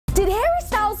Did Harry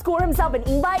Styles score himself an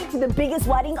invite to the biggest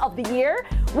wedding of the year?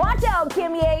 Watch out,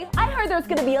 KimYe! I heard there's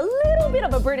gonna be a little bit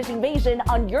of a British invasion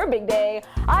on your big day.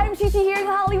 I'm Shishi here in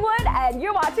Hollywood, and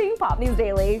you're watching Pop News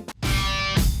Daily.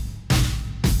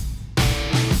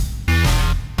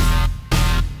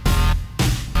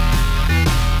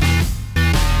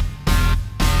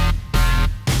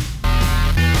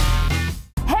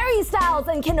 Styles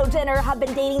and Kendall have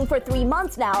been dating for 3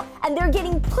 months now, and they're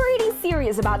getting pretty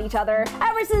serious about each other.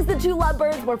 Ever since the two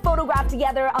lovebirds were photographed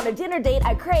together on a dinner date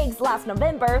at Craig's last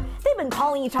November, they've been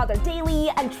calling each other daily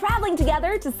and traveling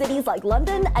together to cities like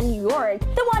London and New York.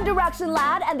 The One Direction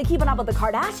lad and the Keeping Up with the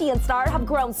Kardashians star have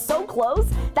grown so close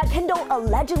that Kendall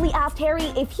allegedly asked Harry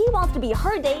if he wants to be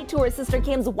her date to her sister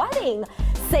Kim's wedding.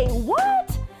 Say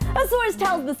what? A source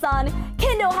tells The Sun,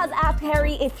 Kendall has asked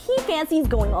Harry if he fancies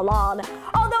going along.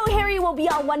 Although Harry will be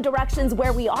on One Direction's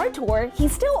Where We Are tour,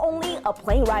 he's still only a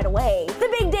plane ride away.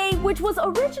 The big day, which was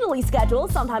originally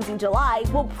scheduled sometime in July,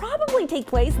 will probably take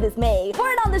place this May.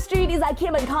 Word on the street is that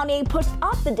Kim and Kanye pushed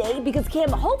up the day because Kim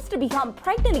hopes to become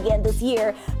pregnant again this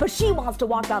year, but she wants to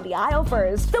walk down the aisle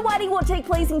first. The wedding will take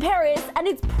place in Paris, and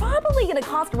it's probably gonna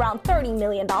cost around $30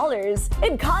 million.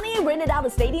 If Kanye rented out a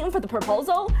stadium for the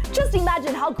proposal, just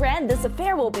imagine how grand this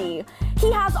affair will be.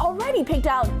 He has already picked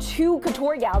out 2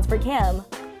 couture gowns for Kim.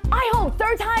 I hope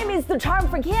third time is the charm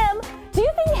for Kim. Do you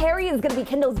think Harry is gonna be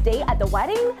Kendall's date at the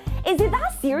wedding? Is it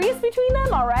that serious between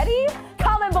them already?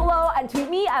 Comment below and tweet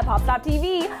me at PopStop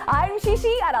TV. I'm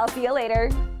Shishi, and I'll see you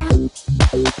later.